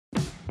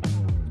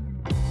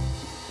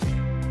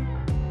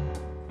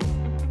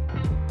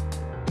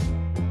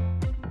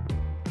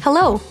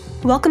Hello!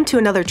 Welcome to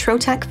another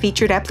Trotec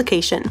featured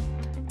application.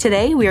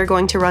 Today we are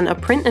going to run a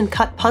print and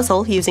cut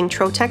puzzle using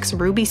Trotec's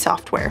Ruby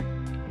software.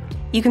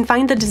 You can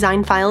find the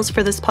design files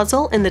for this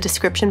puzzle in the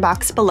description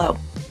box below.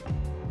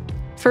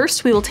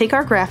 First, we will take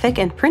our graphic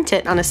and print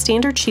it on a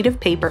standard sheet of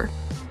paper.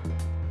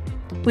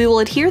 We will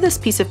adhere this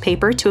piece of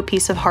paper to a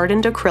piece of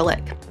hardened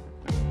acrylic.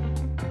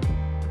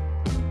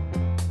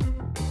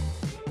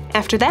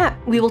 After that,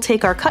 we will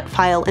take our cut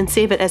file and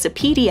save it as a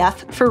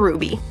PDF for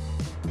Ruby.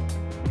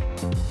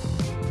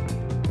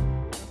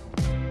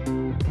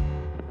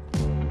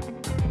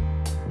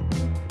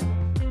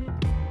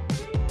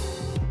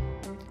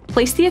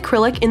 Place the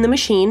acrylic in the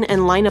machine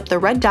and line up the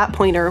red dot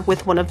pointer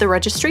with one of the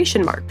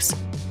registration marks.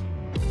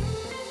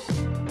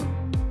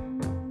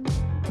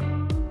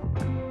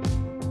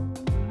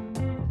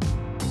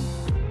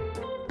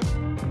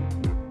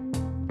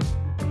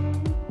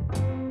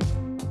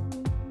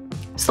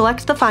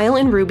 Select the file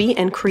in Ruby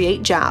and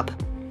create job.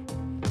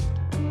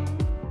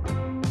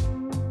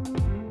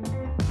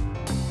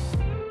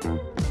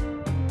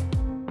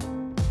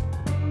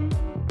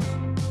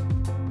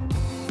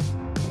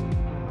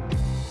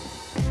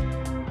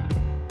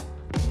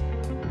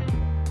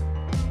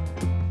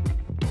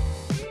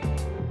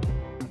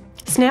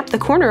 Snap the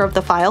corner of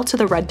the file to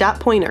the red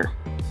dot pointer.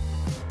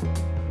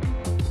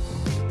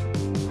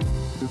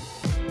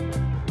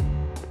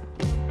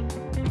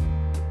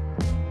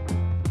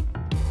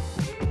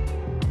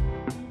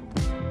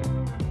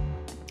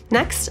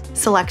 Next,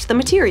 select the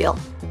material.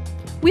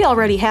 We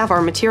already have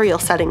our material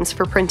settings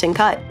for print and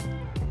cut.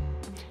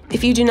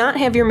 If you do not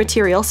have your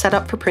material set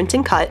up for print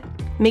and cut,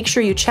 make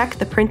sure you check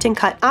the print and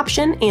cut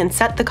option and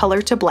set the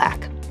color to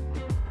black.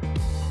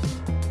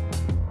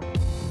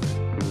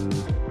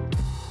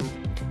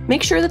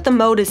 Make sure that the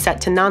mode is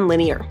set to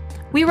nonlinear.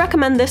 We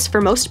recommend this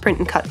for most print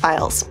and cut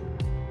files.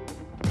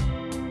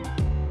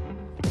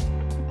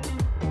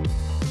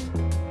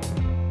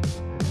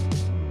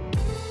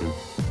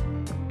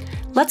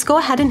 Let's go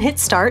ahead and hit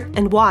start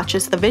and watch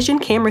as the Vision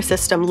camera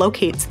system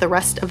locates the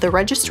rest of the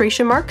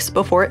registration marks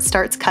before it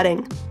starts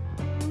cutting.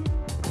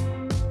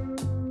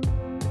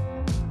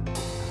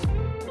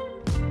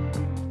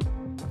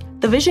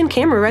 The Vision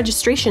camera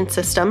registration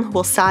system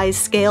will size,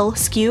 scale,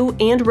 skew,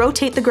 and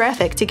rotate the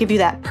graphic to give you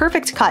that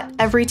perfect cut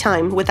every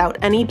time without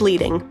any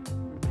bleeding.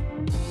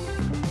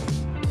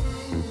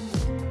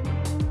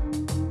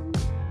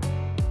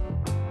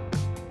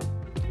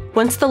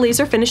 Once the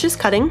laser finishes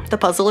cutting, the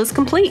puzzle is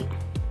complete.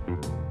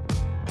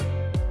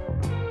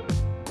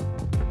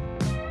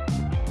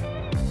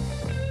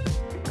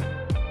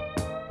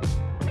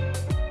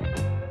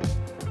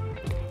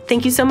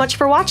 Thank you so much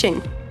for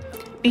watching.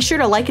 Be sure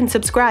to like and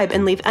subscribe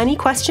and leave any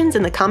questions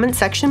in the comment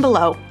section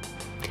below.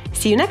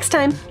 See you next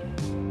time!